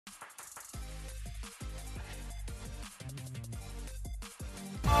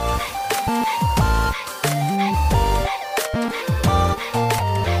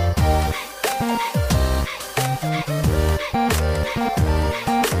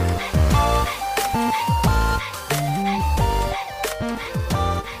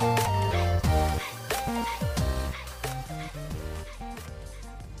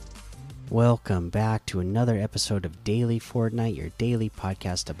welcome back to another episode of Daily Fortnite, your daily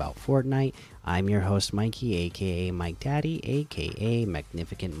podcast about Fortnite. I'm your host, Mikey, aka Mike Daddy, aka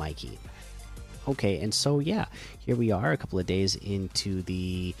Magnificent Mikey. Okay, and so yeah, here we are, a couple of days into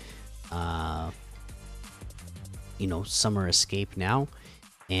the, summer escape now,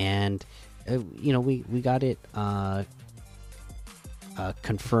 and we got it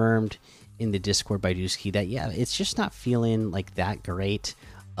confirmed in the Discord by Dusky that yeah, it's just not feeling like that great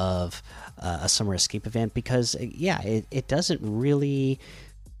of a summer escape event because it doesn't really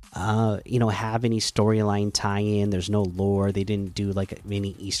have any storyline tie-in. There's no lore. They didn't do like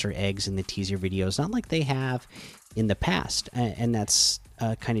many Easter eggs in the teaser videos, not like they have in the past, and that's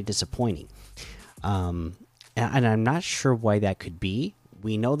kind of disappointing. And I'm not sure why that could be.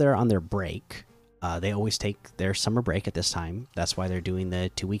 We know they're on their break. They always take their summer break at this time. That's why they're doing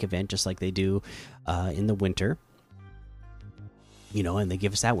the 2-week event, just like they do in the winter. And they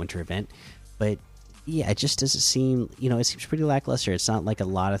give us that winter event. But yeah, it just doesn't seem, it seems pretty lackluster. It's not like a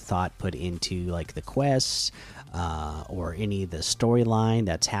lot of thought put into like the quests or any of the storyline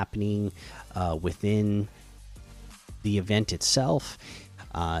that's happening within the event itself.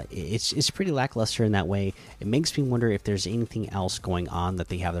 It's pretty lackluster in that way. It makes me wonder if there's anything else going on that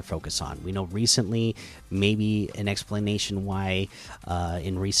they have their focus on. We know recently, maybe an explanation why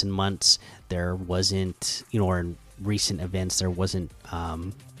in recent months there wasn't, or in recent events there wasn't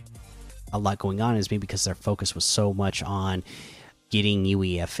a lot going on is maybe because their focus was so much on getting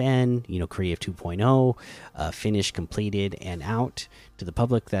UEFN, Creative 2.0, finished, completed, and out to the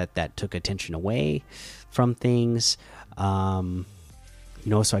public that took attention away from things. So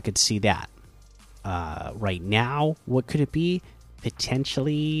I could see that. Right now, what could it be?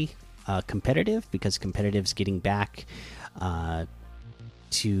 Potentially competitive, because competitive's getting back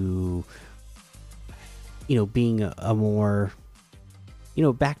to being a more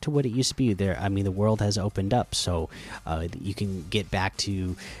back to what it used to be. There, I mean, the world has opened up, so you can get back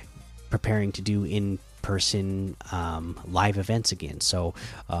to preparing to do in-person live events again. So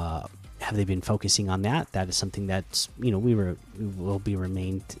have they been focusing on that? That is something that's will be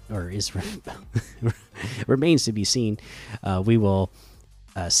remained, or is remains to be seen. We will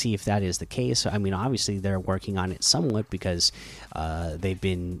see if that is the case. I mean, obviously they're working on it somewhat because they've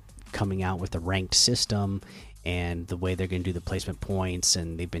been coming out with a ranked system and the way they're going to do the placement points,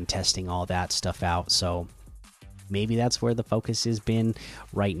 and they've been testing all that stuff out. So maybe that's where the focus has been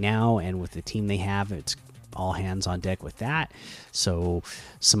right now, and with the team they have, it's all hands on deck with that. So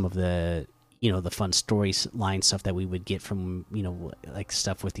some of the the fun storyline stuff that we would get from like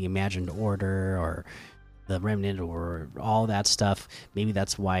stuff with the Imagined Order or the Remnant or all that stuff, maybe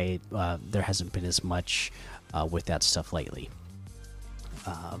that's why there hasn't been as much with that stuff lately.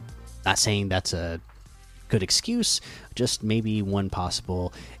 Not saying that's a good excuse, just maybe one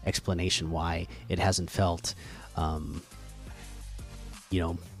possible explanation why it hasn't felt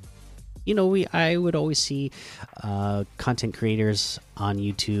I would always see content creators on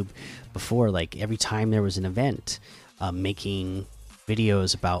YouTube before, like every time there was an event, making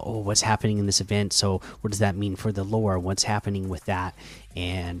videos about what's happening in this event, so what does that mean for the lore, what's happening with that,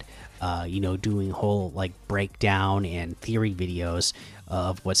 and doing whole like breakdown and theory videos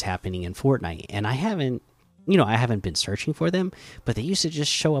of what's happening in Fortnite. And I haven't been searching for them, but they used to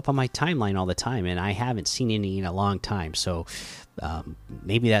just show up on my timeline all the time, and I haven't seen any in a long time. So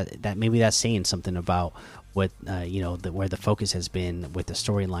maybe that's saying something about what where the focus has been with the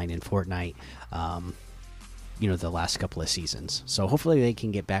storyline in Fortnite. The last couple of seasons. So hopefully they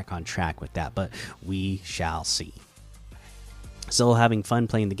can get back on track with that, but we shall see. Still having fun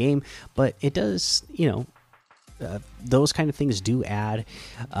playing the game, but it does, those kind of things do add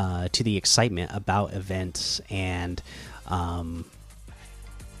to the excitement about events, and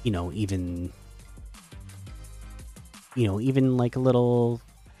even like a little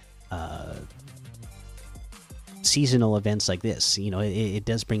seasonal events like this. It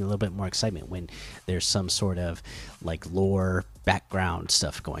does bring a little bit more excitement when there's some sort of like lore background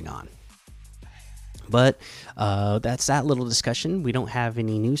stuff going on. But that's that little discussion. We don't have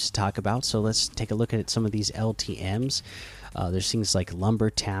any news to talk about, so let's take a look at some of these LTMs. There's things like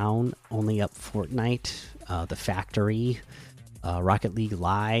Lumbertown, Only Up Fortnite, The Factory, Rocket League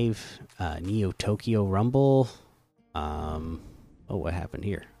Live, Neo Tokyo Rumble. What happened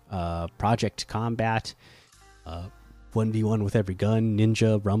here? Project Combat, 1v1 with every gun,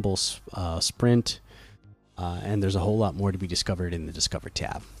 Ninja, Rumble, Sprint, and there's a whole lot more to be discovered in the Discover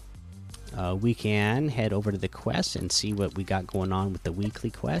tab. We can head over to the quests and see what we got going on with the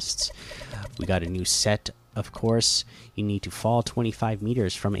weekly quests. We got a new set, of course. You need to fall 25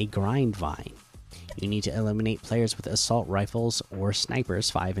 meters from a grind vine. You need to eliminate players with assault rifles or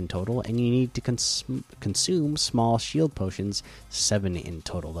snipers, 5 in total, and you need to consume small shield potions, 7 in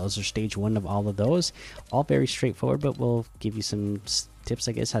total. Those are stage 1 of all of those. All very straightforward, but we'll give you some tips,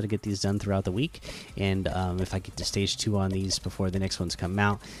 I guess, how to get these done throughout the week. And if I get to stage 2 on these before the next ones come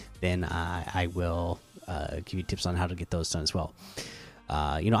out, then I will give you tips on how to get those done as well.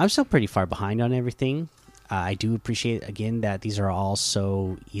 I'm still pretty far behind on everything. I do appreciate, again, that these are all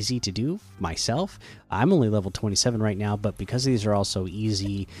so easy to do myself. I'm only level 27 right now, but because these are all so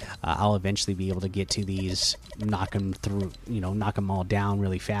easy, I'll eventually be able to get to these, knock them through, knock them all down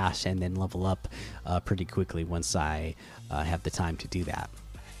really fast, and then level up pretty quickly once I have the time to do that.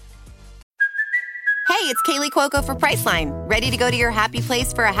 Hey, it's Kaylee Cuoco for Priceline. Ready to go to your happy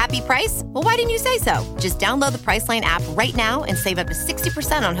place for a happy price? Well, why didn't you say so? Just download the Priceline app right now and save up to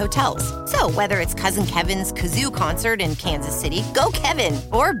 60% on hotels. So whether it's Cousin Kevin's Kazoo Concert in Kansas City, go Kevin,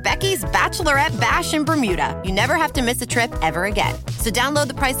 or Becky's Bachelorette Bash in Bermuda, you never have to miss a trip ever again. So download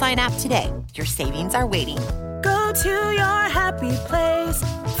the Priceline app today. Your savings are waiting. Go to your happy place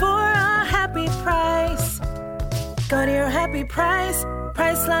for a happy price. Go to your happy price,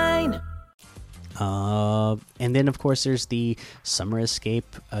 Priceline. And then, of course, there's the Summer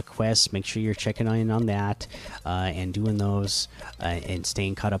Escape quest. Make sure you're checking in on that and doing those and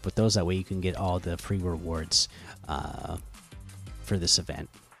staying caught up with those. That way you can get all the free rewards for this event.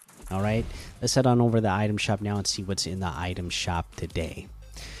 All right, let's head on over to the item shop now and see what's in the item shop today.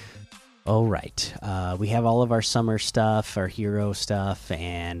 All right, we have all of our summer stuff, our hero stuff,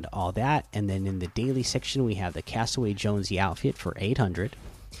 and all that. And then in the daily section, we have the Castaway Jonesy outfit for 800.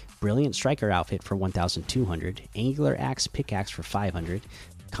 Brilliant Striker outfit for 1,200, Angular Axe pickaxe for 500,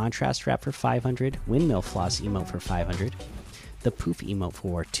 Contrast Wrap for 500, Windmill Floss emote for 500, the Poof emote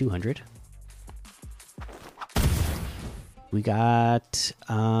for 200. We got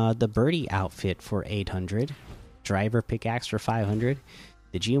the Birdie outfit for 800, Driver pickaxe for 500.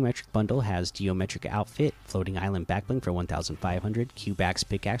 The Geometric Bundle has Geometric Outfit, Floating Island Backbling for 1,500, Cube Axe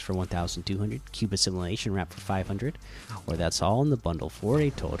Pickaxe for 1,200, Cube Assimilation Wrap for 500, or that's all in the bundle for a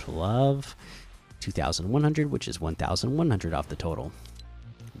total of 2,100, which is 1,100 off the total.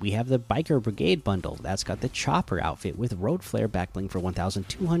 We have the Biker Brigade Bundle. That's got the Chopper Outfit with Road Flare Backbling for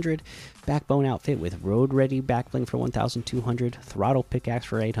 1,200, Backbone Outfit with Road Ready Backbling for 1,200, Throttle Pickaxe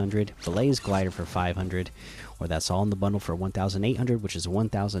for 800, Blaze Glider for 500, or that's all in the bundle for 1,800, which is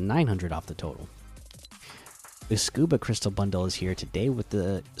 1,900 off the total. The Scuba Crystal Bundle is here today with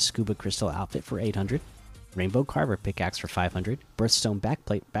the Scuba Crystal Outfit for 800, Rainbow Carver Pickaxe for 500, Birthstone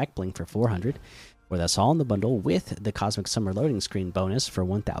Backplate Backbling for 400, or that's all in the bundle with the Cosmic Summer Loading Screen bonus for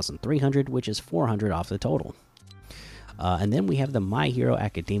 1,300, which is 400 off the total. And then we have the My Hero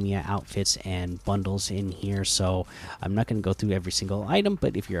Academia outfits and bundles in here, so I'm not going to go through every single item,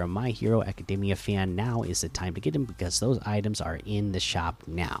 but if you're a My Hero Academia fan, now is the time to get them because those items are in the shop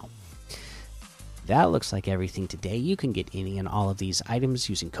now. That looks like everything today. You can get any and all of these items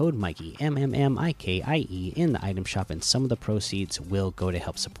using code Mikey, MMMIKIE, in the item shop, and some of the proceeds will go to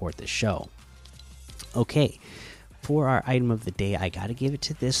help support the show. Okay, for our item of the day, I gotta give it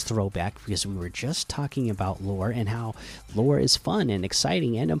to this throwback because we were just talking about lore and how lore is fun and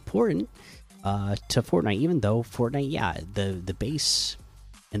exciting and important to Fortnite. Even though Fortnite, yeah, the base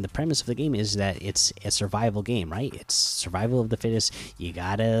and the premise of the game is that it's a survival game, right? It's survival of the fittest. You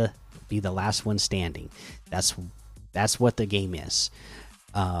gotta be the last one standing. That's what the game is.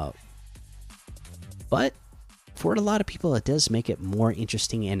 But for a lot of people, it does make it more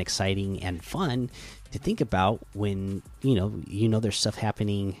interesting and exciting and fun to think about when there's stuff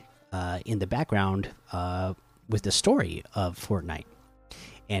happening in the background with the story of Fortnite.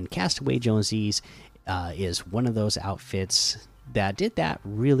 And Castaway Jonesy's is one of those outfits that did that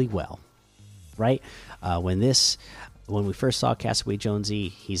really well, right? When we first saw Castaway Jonesy,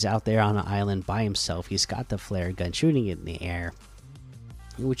 he's out there on an island by himself. He's got the flare gun shooting it in the air,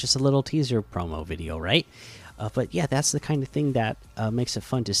 which is a little teaser promo video, right? But yeah, that's the kind of thing that makes it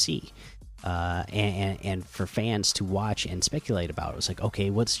fun to see. And for fans to watch and speculate about. It was like, okay,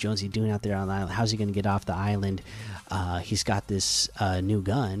 what's Jonesy doing out there on the island? How's he going to get off the island? He's got this new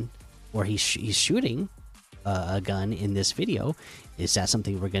gun, or he's shooting a gun in this video. Is that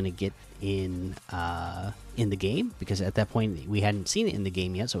something we're going to get in the game? Because at that point we hadn't seen it in the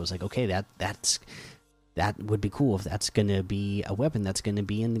game yet, so it was like, okay, that would be cool if that's going to be a weapon that's going to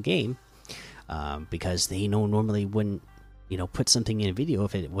be in the game. Because they normally wouldn't put something in a video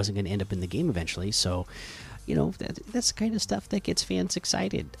if it wasn't going to end up in the game eventually. So that's the kind of stuff that gets fans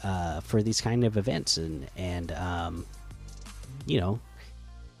excited for these kind of events, and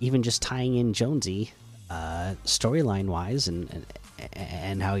even just tying in Jonesy storyline wise and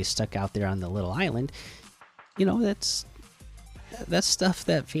and how he's stuck out there on the little island. You know, that's stuff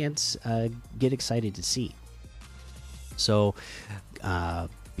that fans get excited to see. So,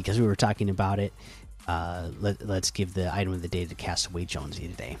 because we were talking about it, let's give the item of the day to Castaway Jonesy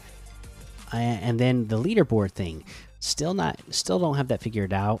today. And then the leaderboard thing, still don't have that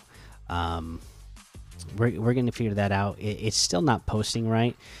figured out. We're gonna figure that out. It's still not posting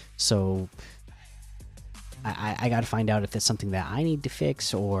right, so I got to find out if it's something that I need to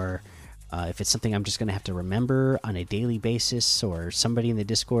fix, or if it's something I'm just gonna have to remember on a daily basis, or somebody in the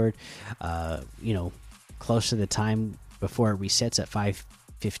Discord, you know, close to the time before it resets at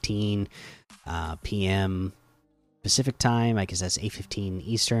 5:15 p.m. Pacific time. I guess that's 8:15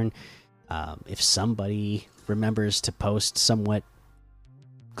 Eastern. If somebody remembers to post somewhat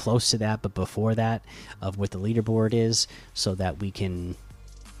close to that, but before that, of what the leaderboard is, so that we can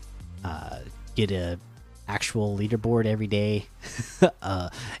get a actual leaderboard every day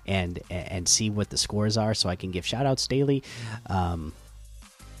and see what the scores are, so I can give shout outs daily,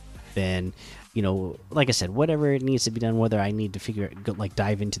 then, you know, like I said, whatever it needs to be done, whether I need to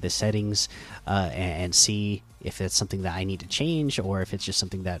dive into the settings and see if it's something that I need to change, or if it's just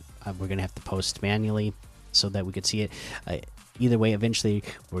something that we're gonna have to post manually so that we could see it. Either way, eventually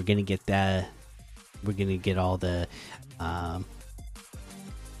we're gonna get that. We're gonna get all the,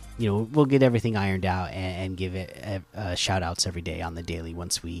 you know, we'll get everything ironed out and give it shout outs every day on the daily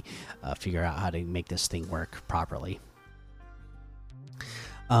once we figure out how to make this thing work properly.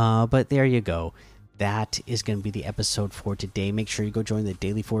 But there you go. That is going to be the episode for today. Make sure you go join the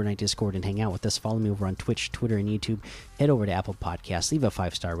daily Fortnite Discord and hang out with us. Follow me over on Twitch, Twitter, and YouTube. Head over to Apple Podcasts, leave a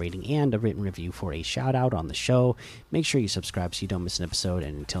 5-star rating and a written review for a shout out on the show. Make sure you subscribe so you don't miss an episode.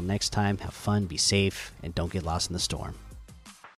 And until next time, have fun, be safe, and don't get lost in the storm.